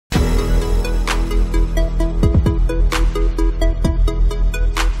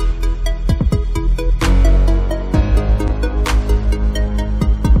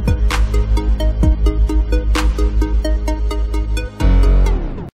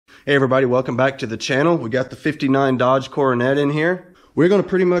Hey everybody, welcome back to the channel. We got the 59 Dodge Coronet in here. We're going to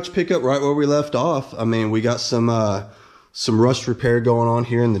pretty much pick up right where we left off. I mean, we got some rust repair going on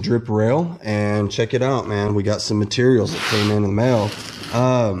here in the drip rail, and check it out, man. We got some materials that came in the mail.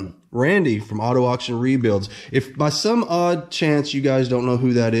 Randy from Auto Auction Rebuilds. If by some odd chance you guys don't know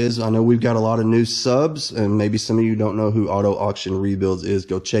who that is, I know we've got a lot of new subs, and maybe some of you don't know who Auto Auction Rebuilds is.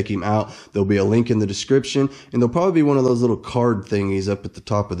 Go check him out. There'll be a link in the description, and there'll probably be one of those little card thingies up at the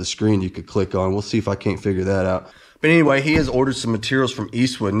top of the screen you could click on. We'll see if I can't figure that out. But anyway, he has ordered some materials from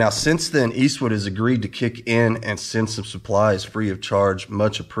Eastwood. Now, since then, Eastwood has agreed to kick in and send some supplies free of charge.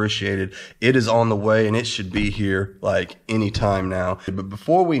 Much appreciated. It is on the way, and it should be here like any time now. But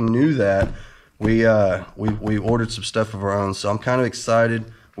before we knew that, we ordered some stuff of our own. So I'm kind of excited.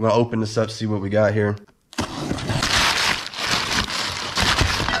 We're going to open this up, see what we got here.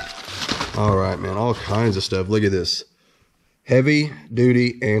 All right, man, all kinds of stuff. Look at this. Heavy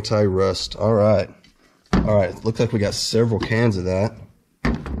duty anti-rust. All right. All right, looks like we got several cans of that.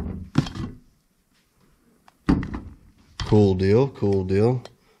 Cool deal, cool deal.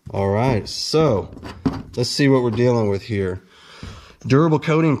 All right, so let's see what we're dealing with here. Durable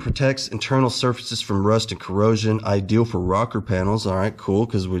coating protects internal surfaces from rust and corrosion. Ideal for rocker panels. All right, cool,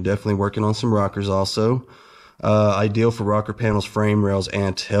 because we're definitely working on some rockers also. Ideal for rocker panels, frame rails,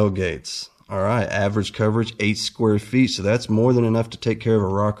 and tailgates. All right, average coverage, 8 square feet. So that's more than enough to take care of a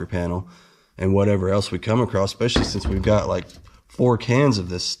rocker panel and whatever else we come across, especially since we've got like 4 cans of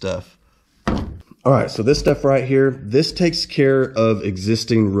this stuff. All right, so this stuff right here, this takes care of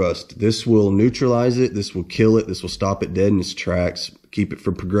existing rust. This will neutralize it, this will kill it, this will stop it dead in its tracks, keep it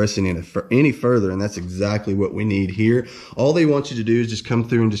from progressing any further, and that's exactly what we need here. All they want you to do is just come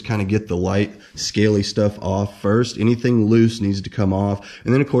through and just kind of get the light, scaly stuff off first. Anything loose needs to come off,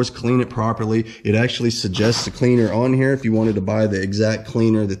 and then of course clean it properly. It actually suggests a cleaner on here if you wanted to buy the exact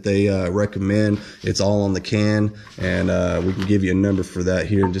cleaner that they recommend. It's all on the can, and we can give you a number for that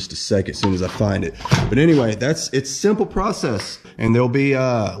here in just a second as soon as I find it. But anyway, it's simple process, and there'll be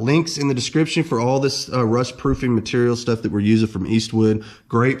links in the description for all this rust proofing material stuff that we're using from Eastwood.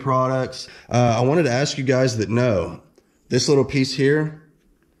 Great products. I wanted to ask you guys that know this little piece here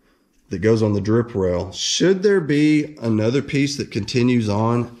that goes on the drip rail, should there be another piece that continues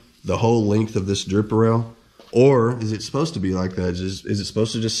on the whole length of this drip rail, or is it supposed to be like that? Is it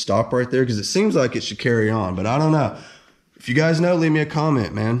supposed to just stop right there? Because it seems like it should carry on, but I don't know. If you guys know, leave me a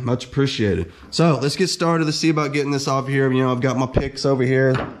comment, man. Much appreciated. So let's get started. Let's see about getting this off here. You know, I've got my picks over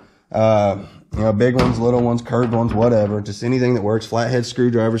here. You know, big ones, little ones, curved ones, whatever. Just anything that works. Flathead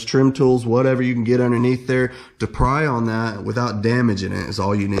screwdrivers, trim tools, whatever you can get underneath there to pry on that without damaging it is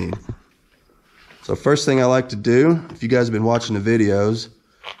all you need. So first thing I like to do, if you guys have been watching the videos,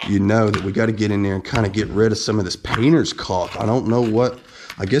 you know that we got to get in there and kind of get rid of some of this painter's caulk. I don't know what,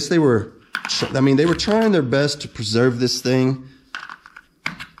 I guess they were trying their best to preserve this thing.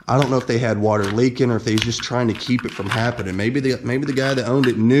 I don't know if they had water leaking or if they were just trying to keep it from happening. Maybe the guy that owned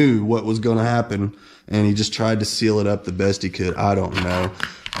it knew what was going to happen, and he just tried to seal it up the best he could. I don't know.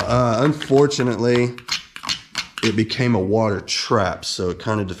 Unfortunately, it became a water trap, so it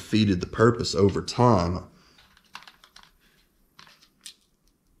kind of defeated the purpose over time.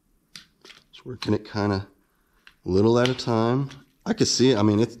 Just working it kind of little at a time. I can see it. I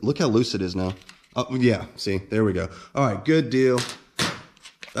mean, look how loose it is now. Oh, yeah, see, there we go. All right, good deal.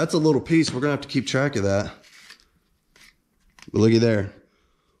 That's a little piece. We're going to have to keep track of that. But looky there.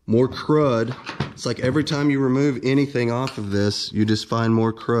 More crud. It's like every time you remove anything off of this, you just find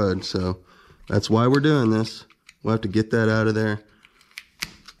more crud. So that's why we're doing this. We'll have to get that out of there.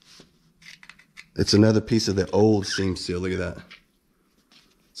 It's another piece of the old seam seal. Look at that.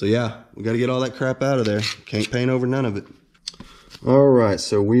 So yeah, we got to get all that crap out of there. Can't paint over none of it. All right,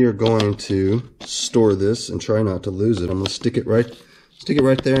 so we are going to store this and try not to lose it. I'm going to stick it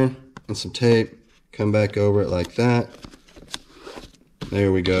right there and some tape. Come back over it like that.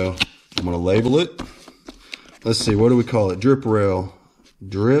 There we go. I'm going to label it. Let's see, what do we call it? Drip rail.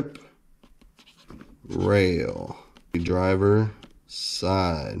 Drip rail. Driver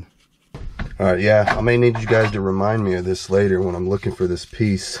side. All right, yeah, I may need you guys to remind me of this later when I'm looking for this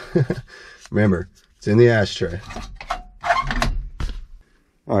piece. Remember, it's in the ashtray.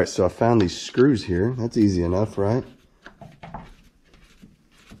 All right, so I found these screws here. That's easy enough, right?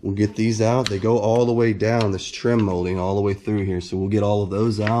 We'll get these out. They go all the way down this trim molding all the way through here. So we'll get all of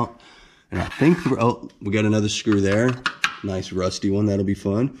those out. And I think, oh, we got another screw there. Nice rusty one. That'll be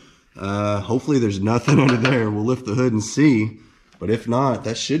fun. Hopefully there's nothing under there. We'll lift the hood and see. But if not,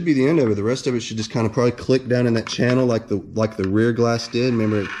 that should be the end of it. The rest of it should just kind of probably click down in that channel like the rear glass did.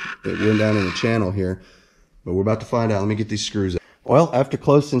 Remember, it went down in the channel here. But we're about to find out. Let me get these screws out. Well, after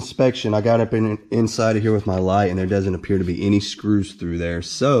close inspection, I got up inside of here with my light, and there doesn't appear to be any screws through there.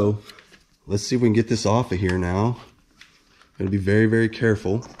 So let's see if we can get this off of here now. Gotta be very, very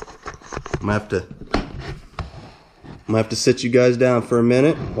careful. I'm gonna have to sit you guys down for a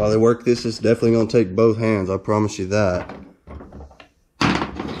minute while they work this. It's definitely gonna take both hands, I promise you that.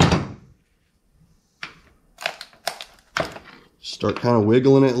 Start kind of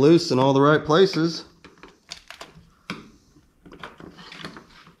wiggling it loose in all the right places.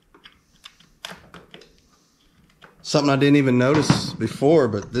 Something I didn't even notice before,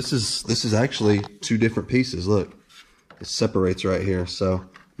 but this is actually two different pieces. Look, it separates right here, so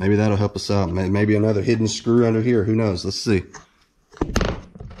maybe that'll help us out. Maybe another hidden screw under here. Who knows? Let's see.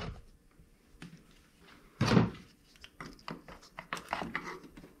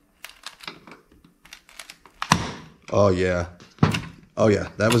 Oh yeah. Oh yeah,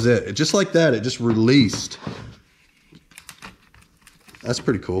 that was it. Just like that, it just released. That's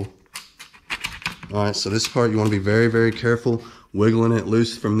pretty cool. All right, so this part, you want to be very, very careful wiggling it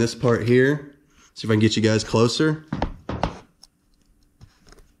loose from this part here. See if I can get you guys closer.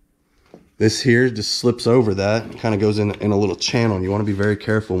 This here just slips over that, kind of goes in a little channel. You want to be very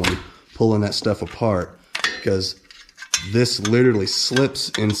careful when you're pulling that stuff apart, because this literally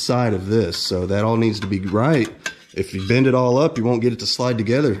slips inside of this. So that all needs to be right. If you bend it all up, you won't get it to slide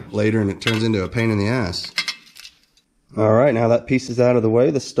together later, and it turns into a pain in the ass. All right, now that piece is out of the way.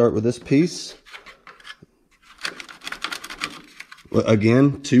 Let's start with this piece.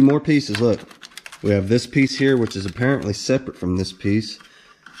 Again, two more pieces. Look, we have this piece here, which is apparently separate from this piece.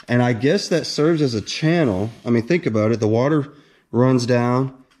 And I guess that serves as a channel. I mean, think about it. The water runs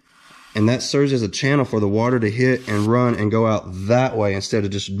down, and that serves as a channel for the water to hit and run and go out that way instead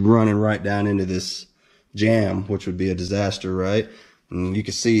of just running right down into this jam, which would be a disaster, right? And you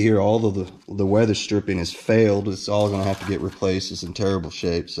can see here all of the weather stripping has failed. It's all going to have to get replaced. It's in terrible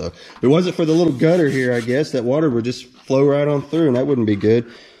shape. So if it wasn't for the little gutter here, I guess that water would just flow right on through, and that wouldn't be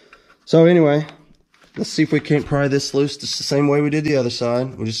good. So anyway, let's see if we can't pry this loose just the same way we did the other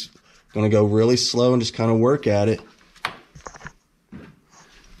side. We're just going to go really slow and just kind of work at it.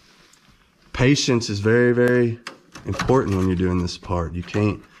 Patience is very, very important when you're doing this part. You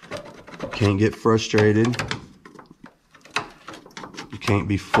can't get frustrated. You can't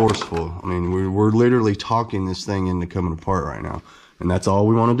be forceful. I mean, we're literally talking this thing into coming apart right now, and that's all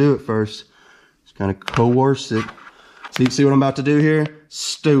we want to do at first. Just kind of coerce it. See what I'm about to do here?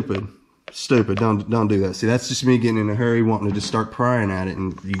 Stupid. Don't do that. See, that's just me getting in a hurry, wanting to just start prying at it,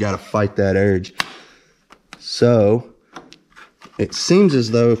 and you got to fight that urge. So it seems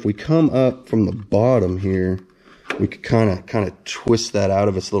as though if we come up from the bottom here, we could kind of twist that out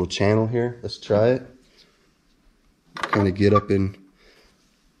of its little channel here. Let's try it. Kind of get up in.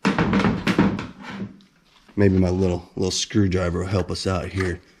 Maybe my little screwdriver will help us out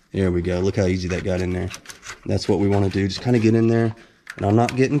here. There we go. Look how easy that got in there. That's what we want to do. Just kind of get in there. And I'm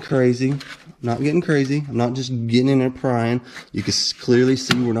not getting crazy. I'm not just getting in there prying. You can clearly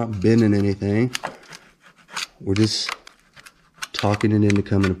see we're not bending anything. We're just talking it into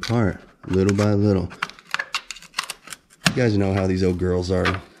coming apart, little by little. You guys know how these old girls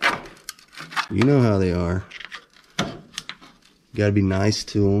are. You know how they are. You gotta be nice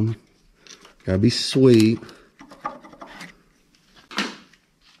to them. Gotta be sweet.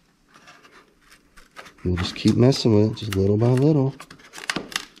 We'll just keep messing with it, just little by little.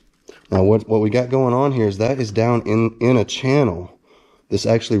 Now what we got going on here is that is down in a channel. This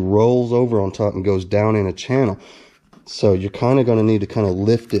actually rolls over on top and goes down in a channel. So you're kind of going to need to kind of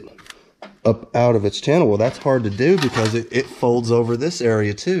lift it up out of its channel. Well, that's hard to do because it folds over this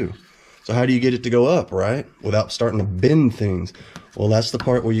area too. So how do you get it to go up, right? Without starting to bend things. Well, that's the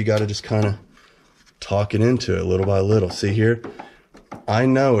part where you got to just kind of talk it into it little by little. See here? I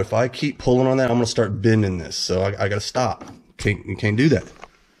know if I keep pulling on that, I'm going to start bending this. So I got to stop. You can't do that.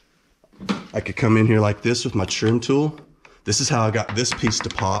 I could come in here like this with my trim tool. This is how I got this piece to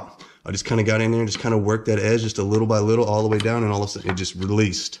pop. I just kind of got in there and just kind of worked that edge just a little by little all the way down, and all of a sudden it just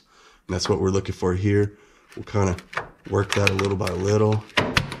released. And that's what we're looking for here. We'll kind of work that a little by little.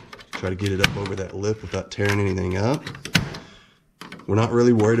 Try to get it up over that lip without tearing anything up. We're not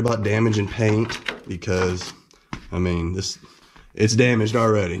really worried about damaging paint because, I mean, it's damaged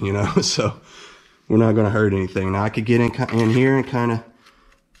already, you know, so we're not going to hurt anything. Now I could get in here and kind of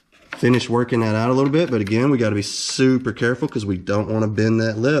finish working that out a little bit, but again, we got to be super careful because we don't want to bend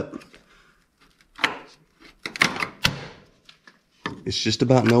that lip. It's just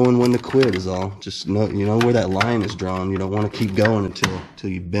about knowing when to quit is all. Just know, you know where that line is drawn. You don't want to keep going until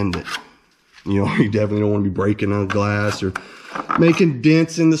you bend it. You know, you definitely don't want to be breaking a glass or making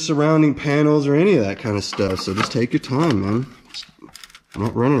dents in the surrounding panels or any of that kind of stuff. So just take your time, man. Just I'm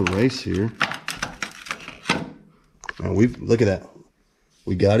not running a race here. Now look at that.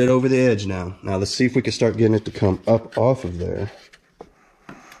 We got it over the edge now. Now let's see if we can start getting it to come up off of there.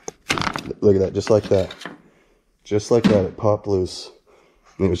 Look at that, just like that. Just like that, it popped loose.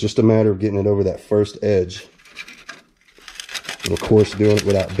 And it was just a matter of getting it over that first edge. And of course, doing it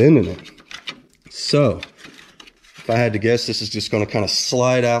without bending it. So, if I had to guess, this is just going to kind of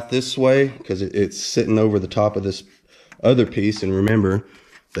slide out this way because it's sitting over the top of this other piece. And remember,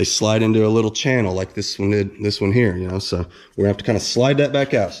 they slide into a little channel like this one did, this one here, you know. So we're gonna have to kind of slide that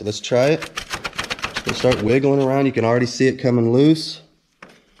back out. So let's try it. We'll start wiggling around. You can already see it coming loose.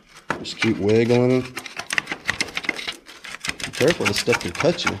 Just keep wiggling it. Be careful, this stuff can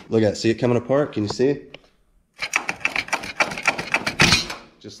cut you. Look at it, see it coming apart? Can you see it?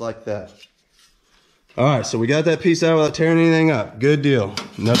 Just like that. All right, so we got that piece out without tearing anything up. Good deal.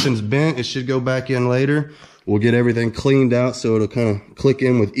 Nothing's bent. It should go back in later. We'll get everything cleaned out so it'll kind of click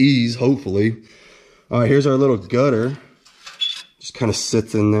in with ease, hopefully. All right, here's our little gutter. Just kind of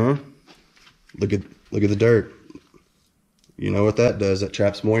sits in there. Look at the dirt. You know what that does? That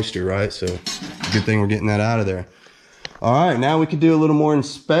traps moisture, right? So good thing we're getting that out of there. All right, now we can do a little more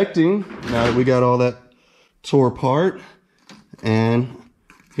inspecting now that we got all that tore apart. And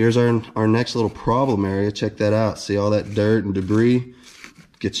here's our next little problem area. Check that out. See all that dirt and debris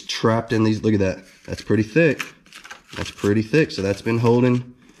gets trapped in these. Look at that. That's pretty thick. That's pretty thick. So that's been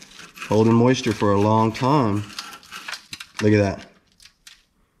holding moisture for a long time. Look at that.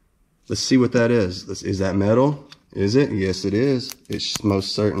 Let's see what that is. Is that metal? Is it? Yes, it is. It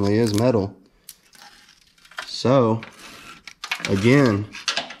most certainly is metal. So, again,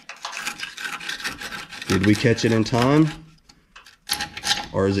 did we catch it in time?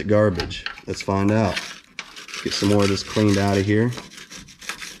 Or is it garbage? Let's find out. Get some more of this cleaned out of here.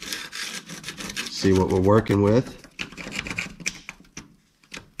 See what we're working with.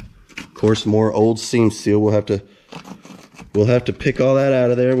 Of course, more old seam seal. We'll have to pick all that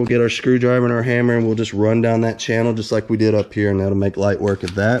out of there. We'll get our screwdriver and our hammer and we'll just run down that channel just like we did up here, and that'll make light work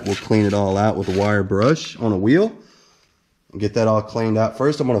of that. We'll clean it all out with a wire brush on a wheel and get that all cleaned out.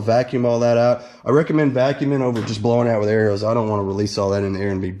 First, I'm going to vacuum all that out. I recommend vacuuming over just blowing out with air hose. I don't want to release all that in the air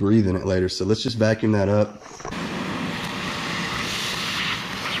and be breathing it later. So let's just vacuum that up.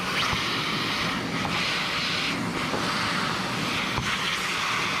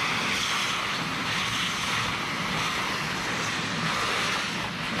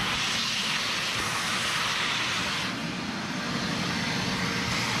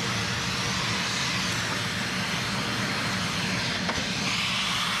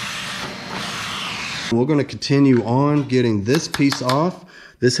 We're going to continue on getting this piece off.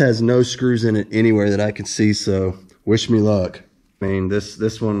 This has no screws in it anywhere that I can see, so wish me luck. I mean,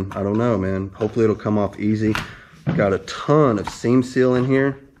 this one, I don't know, man. Hopefully it'll come off easy. Got a ton of seam seal in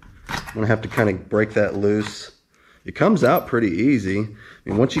here. I'm going to have to kind of break that loose. It comes out pretty easy. I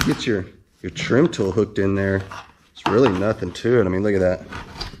mean, once you get your trim tool hooked in there, it's really nothing to it. I mean, look at that.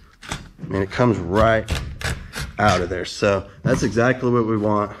 I mean, it comes right out of there. So that's exactly what we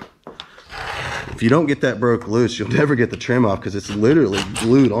want. If you don't get that broke loose, you'll never get the trim off because it's literally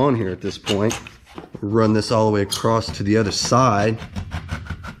glued on here at this point. Run this all the way across to the other side.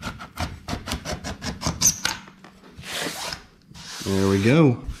 There we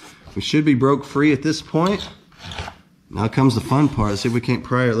go. We should be broke free at this point. Now comes the fun part. Let's see if we can't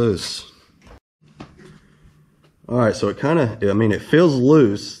pry it loose. All right, so it kind of, I mean, it feels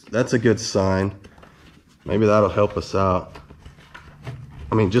loose. That's a good sign. Maybe that'll help us out.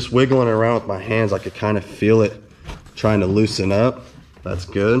 I mean, just wiggling it around with my hands, I could kind of feel it trying to loosen up. That's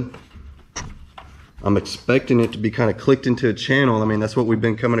good. I'm expecting it to be kind of clicked into a channel. I mean, that's what we've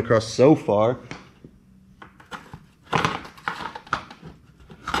been coming across so far.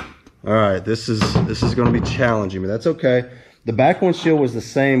 All right, this is going to be challenging, but that's okay. The back windshield was the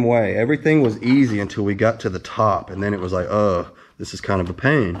same way. Everything was easy until we got to the top, and then it was like, oh, this is kind of a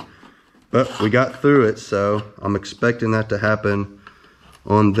pain. But we got through it, so I'm expecting that to happen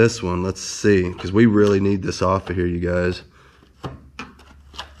on this one. Let's see, because we really need this off of here, you guys.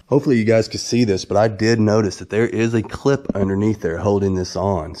 Hopefully you guys can see this, but I did notice that there is a clip underneath there holding this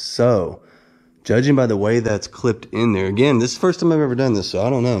on. So, judging by the way that's clipped in there, again, this is the first time I've ever done this, so I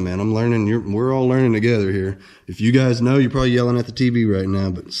don't know, man. I'm learning. We're all learning together here. If you guys know, you're probably yelling at the TV right now,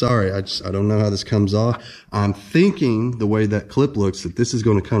 but sorry, I don't know how this comes off. I'm thinking the way that clip looks, that this is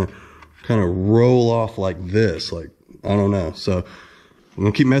going to kind of roll off like this. Like, I don't know. So I'm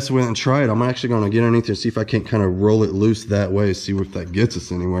going to keep messing with it and try it. I'm actually going to get underneath here and see if I can't kind of roll it loose that way, see if that gets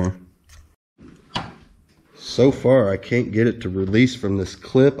us anywhere. So far, I can't get it to release from this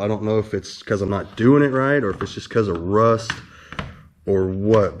clip. I don't know if it's because I'm not doing it right or if it's just because of rust or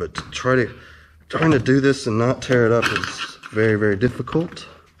what, but trying to do this and not tear it up is very, very difficult.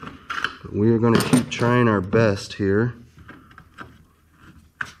 But we are going to keep trying our best here.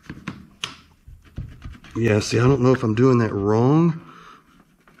 Yeah, see, I don't know if I'm doing that wrong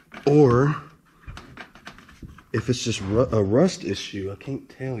or if it's just a rust issue. I can't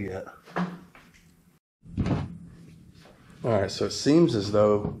tell yet. Alright, so it seems as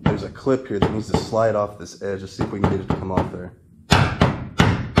though there's a clip here that needs to slide off this edge. Let's see if we can get it to come off there. I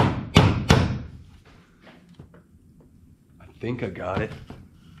think I got it.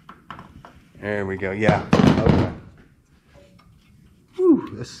 There we go. Yeah. Okay.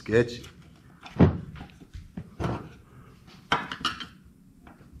 Whew, that's sketchy.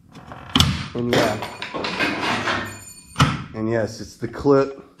 And yes, it's the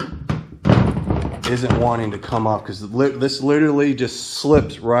clip isn't wanting to come off because this literally just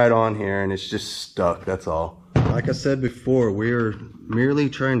slipped right on here and it's just stuck. That's all. Like I said before, we're merely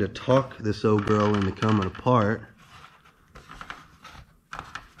trying to talk this old girl into coming apart.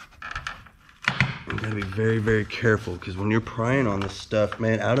 You gotta be very, very careful because when you're prying on this stuff,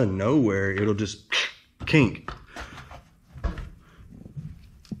 man, out of nowhere, it'll just kink.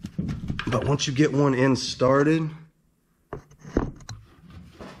 But once you get one end started,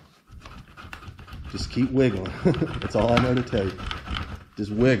 just keep wiggling. That's all I know to tell you.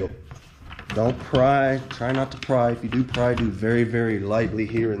 Just wiggle. Don't pry. Try not to pry. If you do pry, do very, very lightly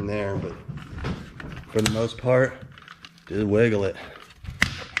here and there. But for the most part, just wiggle it.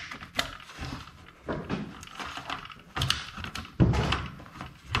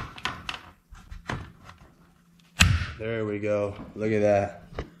 There we go. Look at that.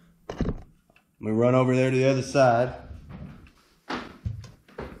 We run over there to the other side. I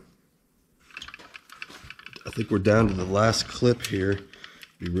think we're down to the last clip here.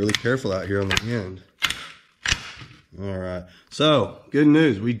 Be really careful out here on the end. All right. So, good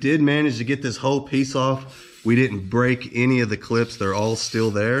news. We did manage to get this whole piece off. We didn't break any of the clips. They're all still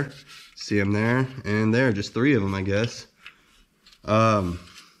there. See them there and there. Just 3 of them, I guess.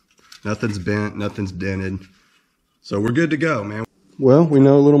 Nothing's bent. Nothing's dented. So we're good to go, man. Well, we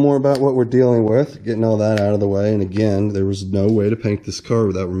know a little more about what we're dealing with, getting all that out of the way. And again, there was no way to paint this car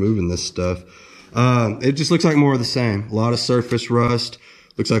without removing this stuff. It just looks like more of the same. A lot of surface rust.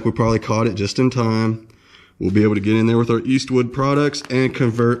 Looks like we probably caught it just in time. We'll be able to get in there with our Eastwood products and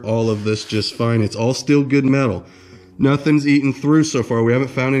convert all of this just fine. It's all still good metal. Nothing's eaten through so far. We haven't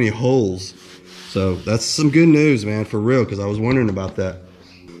found any holes. So that's some good news, man, for real, because I was wondering about that.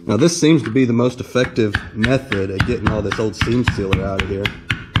 Now this seems to be the most effective method at getting all this old seam sealer out of here.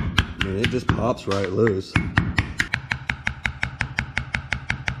 I mean, it just pops right loose.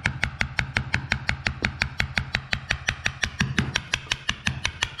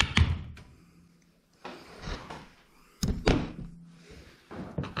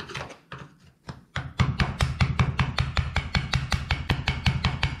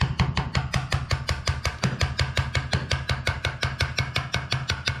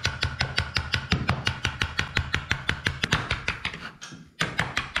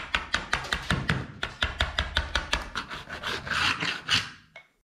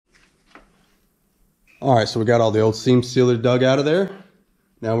 All right, so we got all the old seam sealer dug out of there.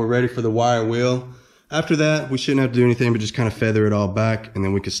 Now we're ready for the wire wheel. After that, we shouldn't have to do anything but just kind of feather it all back, and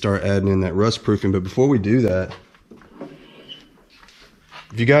then we could start adding in that rust proofing. But before we do that,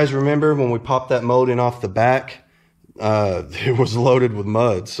 if you guys remember when we popped that molding off the back, it was loaded with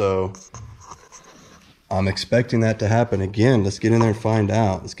mud. So I'm expecting that to happen again. Let's get in there and find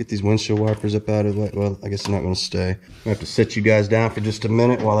out. Let's get these windshield wipers up out of the way. Well, I guess they're not going to stay. I have to set you guys down for just a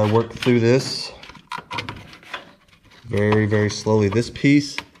minute while I work through this. Very, very slowly. This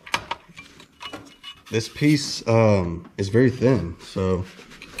piece is very thin, so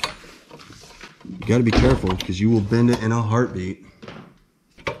you got to be careful because you will bend it in a heartbeat.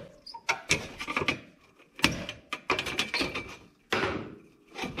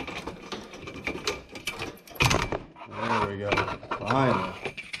 There we go. Finally.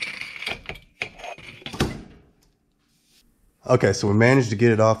 Okay, so we managed to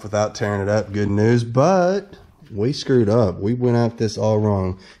get it off without tearing it up. Good news, but we screwed up. We went at this all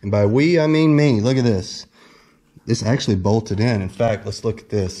wrong. And by we, I mean me. Look at this. This actually bolted in. In fact, let's look at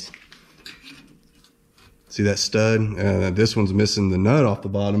this. See that stud? This one's missing the nut off the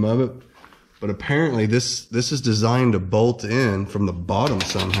bottom of it. But apparently this is designed to bolt in from the bottom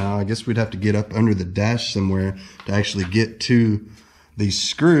somehow. I guess we'd have to get up under the dash somewhere to actually get to these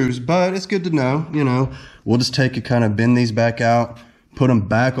screws. But it's good to know, you know. We'll just take it, kind of bend these back out, put them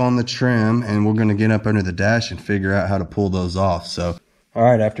back on the trim, and we're going to get up under the dash and figure out how to pull those off. So, all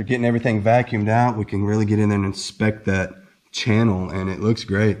right, after getting everything vacuumed out, we can really get in there and inspect that channel, and it looks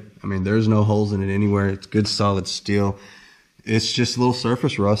great. I mean, there's no holes in it anywhere. It's good solid steel. It's just a little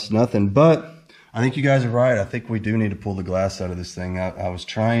surface rust, nothing. But I think you guys are right. I think we do need to pull the glass out of this thing. I was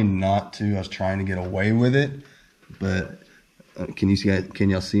trying not to. I was trying to get away with it, but can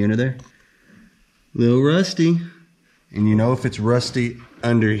y'all see under there? Little rusty. And you know, if it's rusty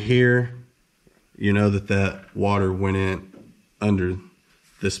under here, you know that water went in under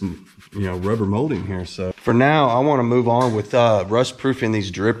this, you know, rubber molding here. So for now, I want to move on with rust proofing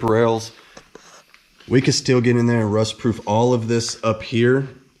these drip rails. We could still get in there and rust proof all of this up here,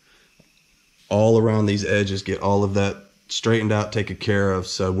 all around these edges, get all of that straightened out, taken care of.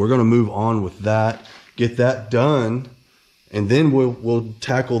 So we're going to move on with that, get that done, and then we'll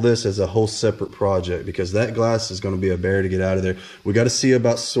tackle this as a whole separate project, because that glass is going to be a bear to get out of there. We got to see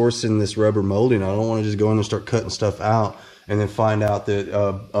about sourcing this rubber molding. I don't want to just go in and start cutting stuff out and then find out that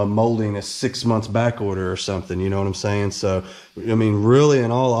a molding is 6 months back order or something, you know what I'm saying? So, I mean, really,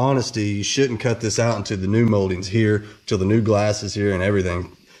 in all honesty, you shouldn't cut this out until the new molding's here, till the new glass is here and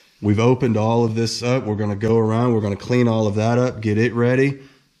everything. We've opened all of this up. We're going to go around. We're going to clean all of that up, get it ready,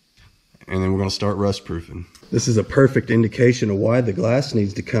 and then we're going to start rust proofing. This is a perfect indication of why the glass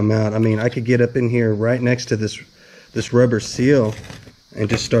needs to come out. I mean, I could get up in here right next to this rubber seal and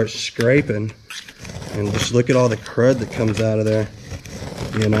just start scraping, and just look at all the crud that comes out of there,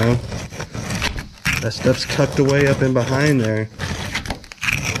 you know? That stuff's tucked away up in behind there.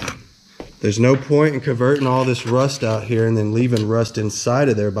 There's no point in converting all this rust out here and then leaving rust inside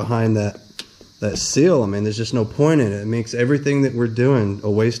of there behind that seal. I mean, there's just no point in it. It makes everything that we're doing a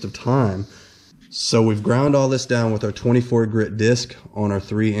waste of time. So we've ground all this down with our 24 grit disc on our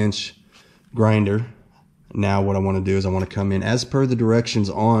 3-inch grinder. Now what I want to do is I want to come in as per the directions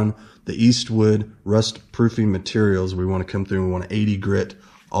on the Eastwood rust proofing materials. We want to come through and we want to 80 grit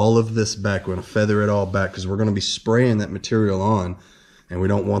all of this back. We're going to feather it all back because we're going to be spraying that material on, and we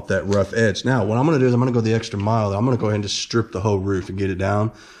don't want that rough edge. Now what I'm going to do is I'm going to go the extra mile. I'm going to go ahead and just strip the whole roof and get it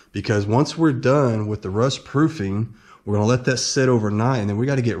down, because once we're done with the rust proofing, we're going to let that sit overnight, and then we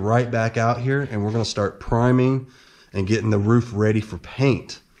got to get right back out here and we're going to start priming and getting the roof ready for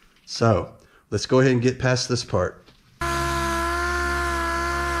paint. So let's go ahead and get past this part.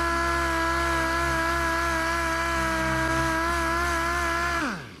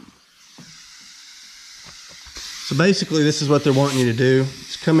 So basically this is what they're wanting you to do.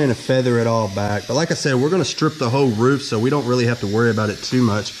 Just come in and feather it all back. But like I said, we're going to strip the whole roof, so we don't really have to worry about it too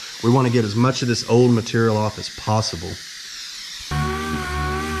much. We want to get as much of this old material off as possible.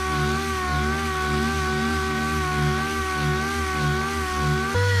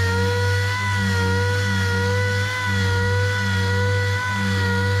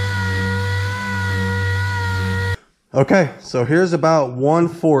 Okay, so here's about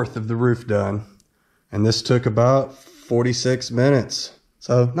 1/4 of the roof done. And this took about 46 minutes.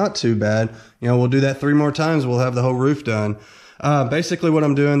 So not too bad. You know, we'll do that 3 more times. We'll have the whole roof done. Basically what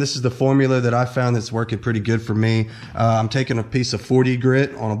I'm doing, this is the formula that I found that's working pretty good for me. I'm taking a piece of 40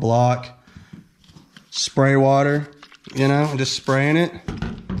 grit on a block, spray water, you know, and just spraying it.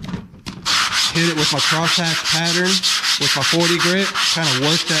 Hit it with my crosshatch pattern with my 40 grit, kind of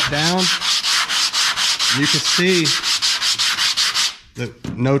work that down. You can see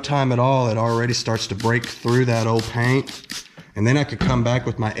that no time at all, it already starts to break through that old paint. And then I could come back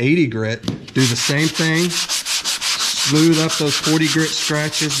with my 80 grit, do the same thing, smooth up those 40 grit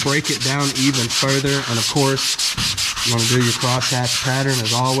scratches, break it down even further. And of course, you want to do your crosshatch pattern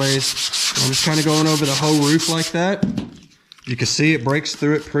as always. I'm just kind of going over the whole roof like that. You can see it breaks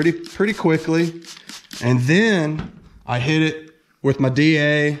through it pretty quickly. And then I hit it with my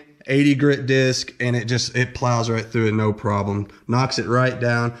DA 80 grit disc, and it plows right through it, no problem. Knocks it right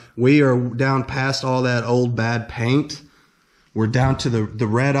down. We are down past all that old bad paint. We're down to the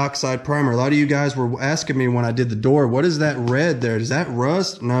red oxide primer. A lot of you guys were asking me when I did the door, what is that red there? Is that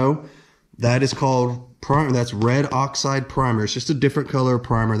rust? No, that is called primer. That's red oxide primer. It's just a different color of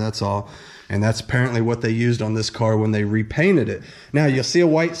primer, that's all. And that's apparently what they used on this car when they repainted it. Now you'll see a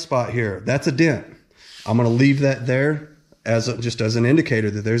white spot here. That's a dent. I'm going to leave that there just as an indicator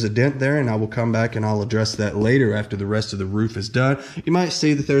that there's a dent there, and I will come back and I'll address that later after the rest of the roof is done. You might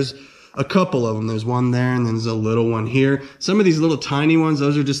see that there's a couple of them. There's one there, and then there's a little one here. Some of these little tiny ones,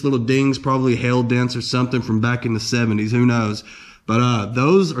 those are just little dings, probably hail dents or something from back in the 70s, who knows. But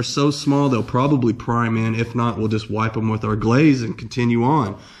those are so small they'll probably prime in. If not, we'll just wipe them with our glaze and continue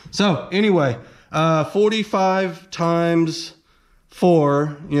on. So anyway, 45 times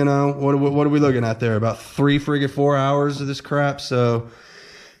 4, you know, what are we looking at there? About 4 hours of this crap. So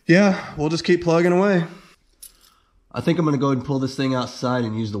yeah, we'll just keep plugging away. I think I'm going to go ahead and pull this thing outside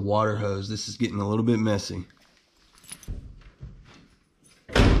and use the water hose. This is getting a little bit messy.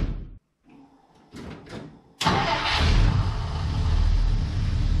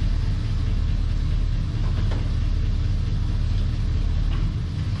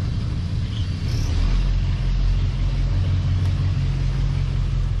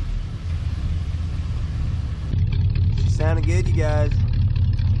 sounding good, you guys.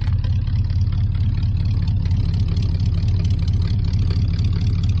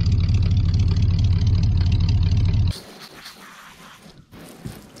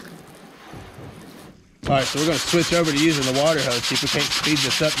 All right, so we're going to switch over to using the water hose. See if we can't speed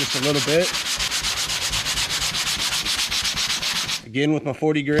this up just a little bit. Again with my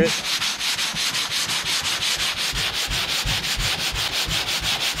 40 grit.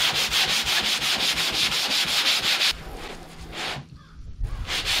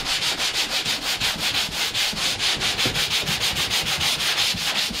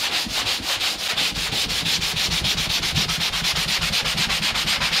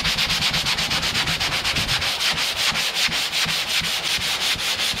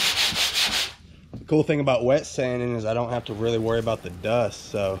 Cool thing about wet sanding is I don't have to really worry about the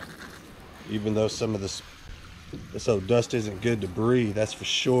dust. So even though some of this old dust isn't good to breathe, that's for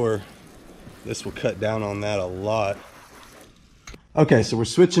sure, this will cut down on that a lot. Okay, so we're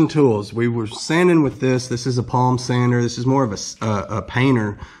switching tools. We were sanding with this. This is a palm sander. This is more of a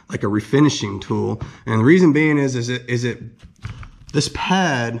painter, like a refinishing tool. And the reason being is this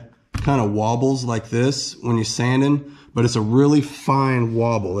pad kind of wobbles like this when you're sanding, but it's a really fine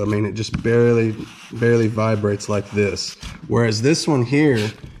wobble. I mean, it just barely vibrates like this. Whereas this one here,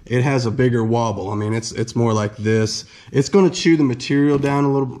 it has a bigger wobble. I mean, it's more like this. It's going to chew the material down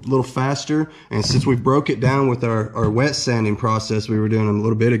a little faster. And since we broke it down with our wet sanding process we were doing a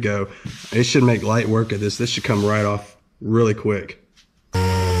little bit ago, it should make light work of this. This should come right off really quick.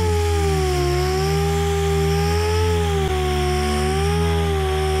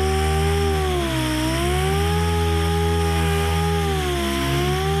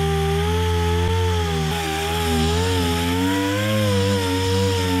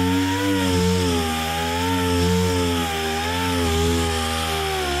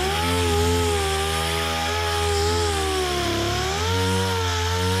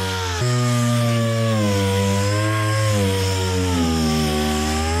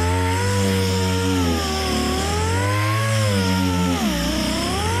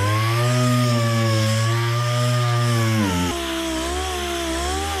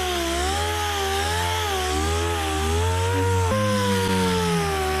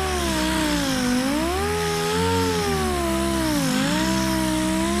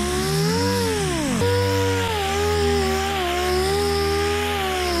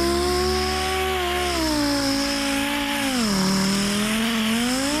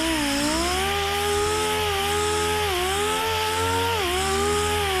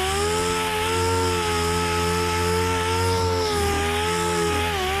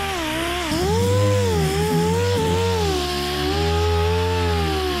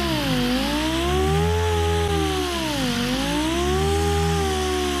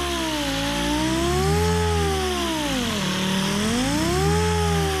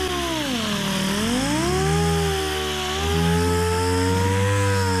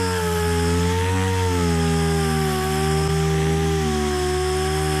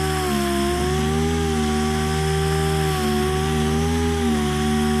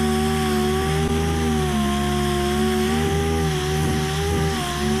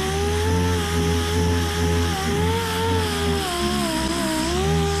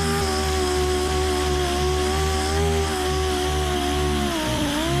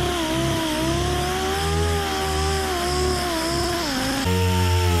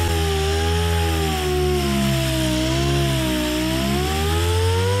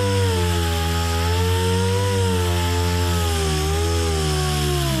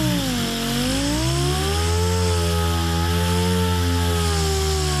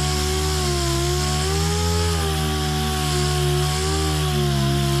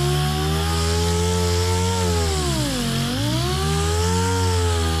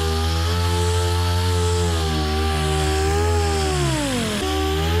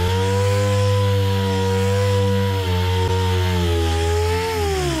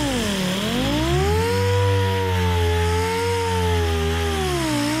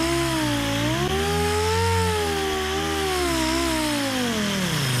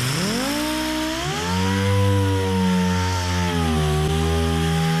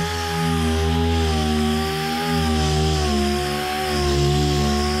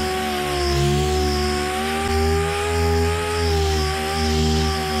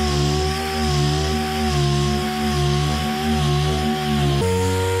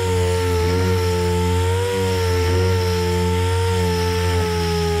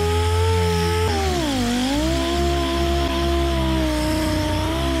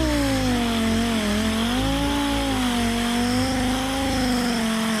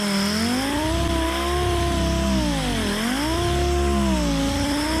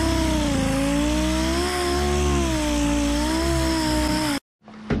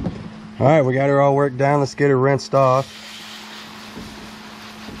 All right, we got her all worked down. Let's get her rinsed off.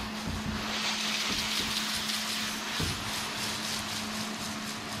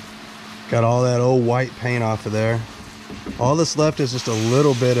 Got all that old white paint off of there. All that's left is just a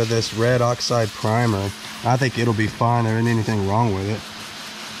little bit of this red oxide primer. I think it'll be fine. There isn't anything wrong with it.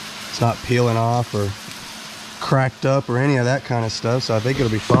 It's not peeling off or cracked up or any of that kind of stuff, so I think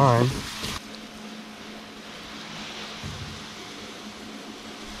it'll be fine.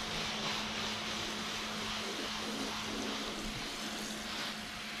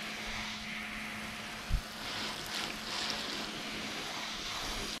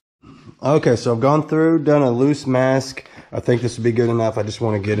 Okay, so I've gone through, done a loose mask. I think this will be good enough. I just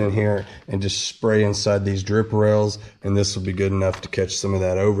want to get in here and just spray inside these drip rails, and this will be good enough to catch some of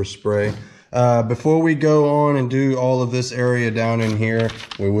that overspray. Before we go on and do all of this area down in here,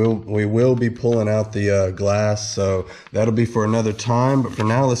 we will be pulling out the glass, so that'll be for another time. But for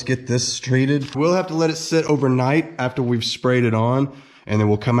now, let's get this treated. We'll have to let it sit overnight after we've sprayed it on, and then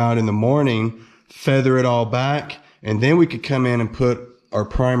we'll come out in the morning, feather it all back, and then we could come in and put our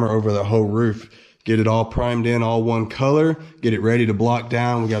primer over the whole roof, get it all primed in, all one color, get it ready to block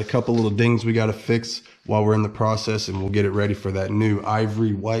down. We got a couple little dings we got to fix while we're in the process, and we'll get it ready for that new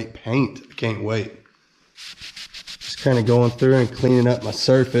ivory white paint. I can't wait. Just kind of going through and cleaning up my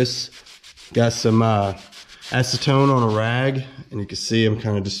surface. Got some acetone on a rag, and you can see I'm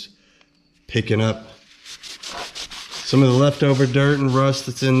kind of just picking up some of the leftover dirt and rust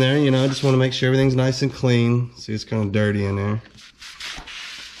that's in there. You know, I just want to make sure everything's nice and clean. See, it's kind of dirty in there.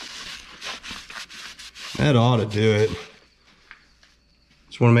 That ought to do it.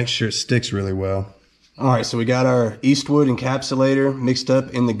 Just want to make sure it sticks really well. All right, so we got our Eastwood encapsulator mixed up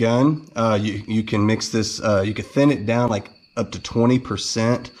in the gun. You can mix this, you can thin it down like up to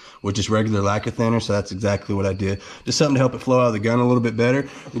 20%, which is regular lacquer thinner, so that's exactly what I did. Just something to help it flow out of the gun a little bit better.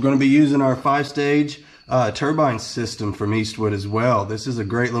 We're going to be using our 5-stage turbine system from Eastwood as well. This is a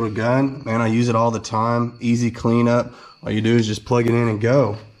great little gun. Man, I use it all the time. Easy cleanup. All you do is just plug it in and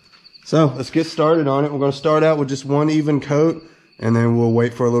go. So let's get started on it. We're going to start out with just one even coat, and then we'll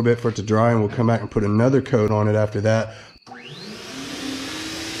wait for a little bit for it to dry, and we'll come back and put another coat on it after that.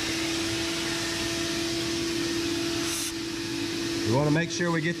 We want to make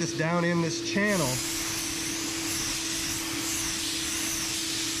sure we get this down in this channel.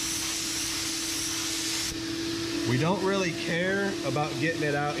 We don't really care about getting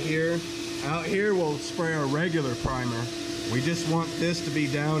it out here. Out here we'll spray our regular primer. We just want this to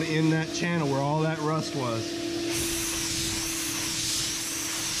be down in that channel where all that rust was.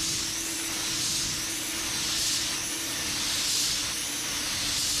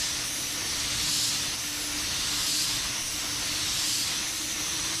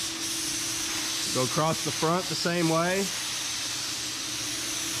 Go across the front the same way.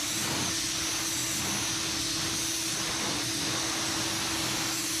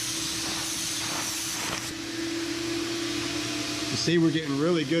 You see, we're getting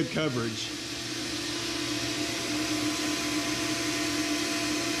really good coverage.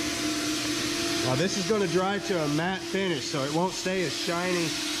 Now this is going to dry to a matte finish, so it won't stay as shiny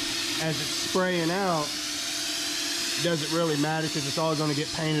as it's spraying out. It doesn't really matter because it's all going to get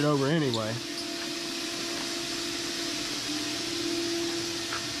painted over anyway.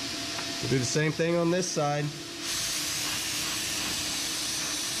 We'll do the same thing on this side.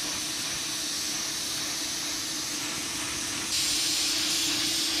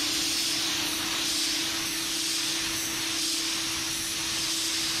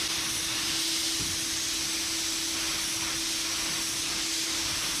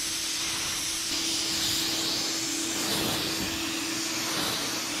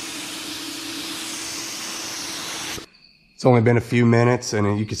 It's only been a few minutes,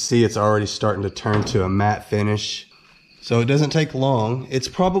 and you can see it's already starting to turn to a matte finish. So it doesn't take long. It's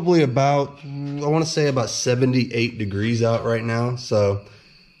probably about, I want to say about 78 degrees out right now. So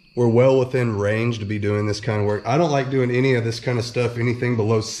we're well within range to be doing this kind of work. I don't like doing any of this kind of stuff. Anything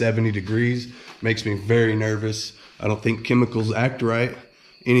below 70 degrees makes me very nervous. I don't think chemicals act right.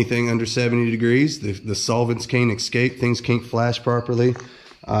 Anything under 70 degrees, the solvents can't escape, things can't flash properly.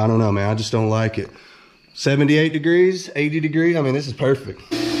 I don't know, man, I just don't like it. 78 degrees, 80 degrees, I mean, this is perfect.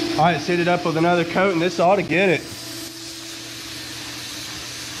 All right, set it up with another coat, and this ought to get it.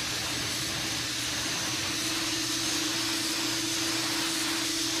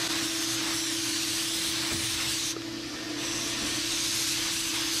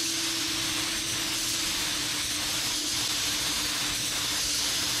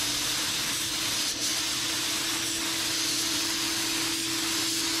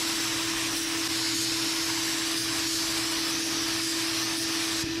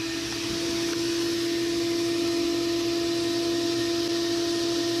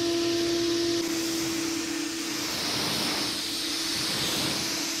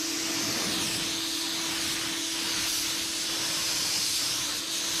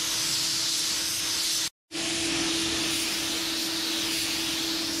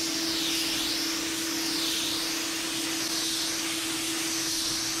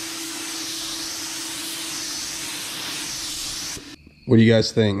 What do you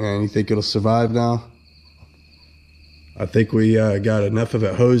guys think, man? You think it'll survive now? I think we got enough of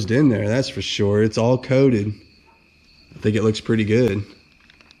it hosed in there, that's for sure. It's all coated. I think it looks pretty good.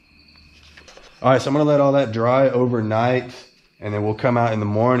 All right, so I'm gonna let all that dry overnight, and then we'll come out in the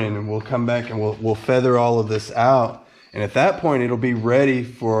morning and we'll come back and we'll feather all of this out. And at that point, it'll be ready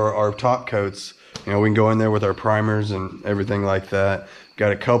for our top coats. You know, we can go in there with our primers and everything like that.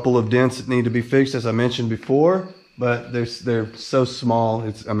 Got a couple of dents that need to be fixed, as I mentioned before, but they're so small.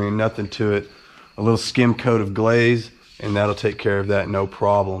 It's, I mean, nothing to it. A little skim coat of glaze, and that'll take care of that, no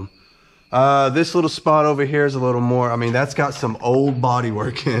problem. This little spot over here is a little more, I mean, that's got some old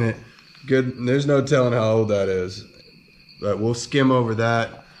bodywork in it. Good, there's no telling how old that is. But we'll skim over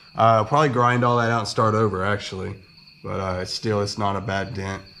that. I'll probably grind all that out and start over, actually. But still, it's not a bad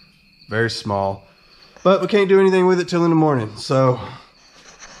dent. Very small. But we can't do anything with it till in the morning. So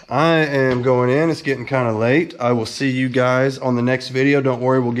I am going in. It's getting kind of late. I will see you guys on the next video. Don't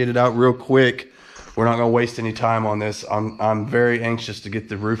worry, we'll get it out real quick. We're not going to waste any time on this. I'm very anxious to get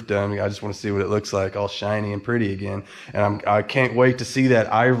the roof done. I just want to see what it looks like, all shiny and pretty again. And I can't wait to see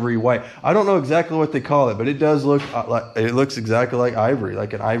that ivory white. I don't know exactly what they call it, but it does look like, it looks exactly like ivory,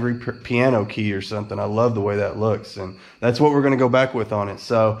 like an ivory piano key or something. I love the way that looks, and that's what we're going to go back with on it.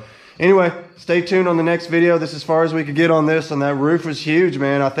 So anyway, stay tuned on the next video. This is as far as we could get on this, and that roof was huge,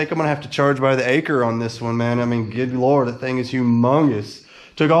 man. I think I'm going to have to charge by the acre on this one, man. I mean, good Lord, that thing is humongous.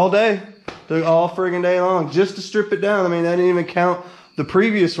 Took all day. Took all friggin' day long just to strip it down. I mean, that didn't even count the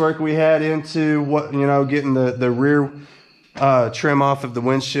previous work we had into what, you know, getting the rear trim off of the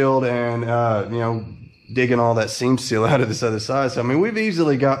windshield and, you know, digging all that seam seal out of this other side. So, I mean, we've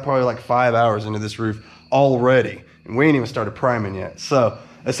easily got probably like 5 hours into this roof already, and we ain't even started priming yet. So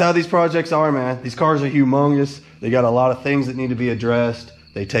that's how these projects are, man. These cars are humongous. They got a lot of things that need to be addressed.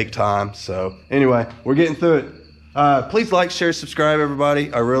 They take time. So anyway, we're getting through it. Please like, share, subscribe,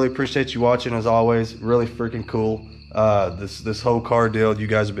 everybody. I really appreciate you watching, as always. Really freaking cool. This whole car deal, you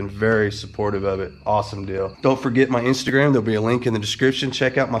guys have been very supportive of it. Awesome deal. Don't forget my Instagram. There'll be a link in the description.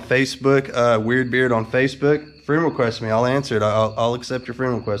 Check out my Facebook, Weird Beard on Facebook. Friend request me. I'll answer it. I'll accept your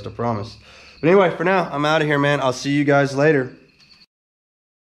friend request, I promise. But anyway, for now, I'm out of here, man. I'll see you guys later.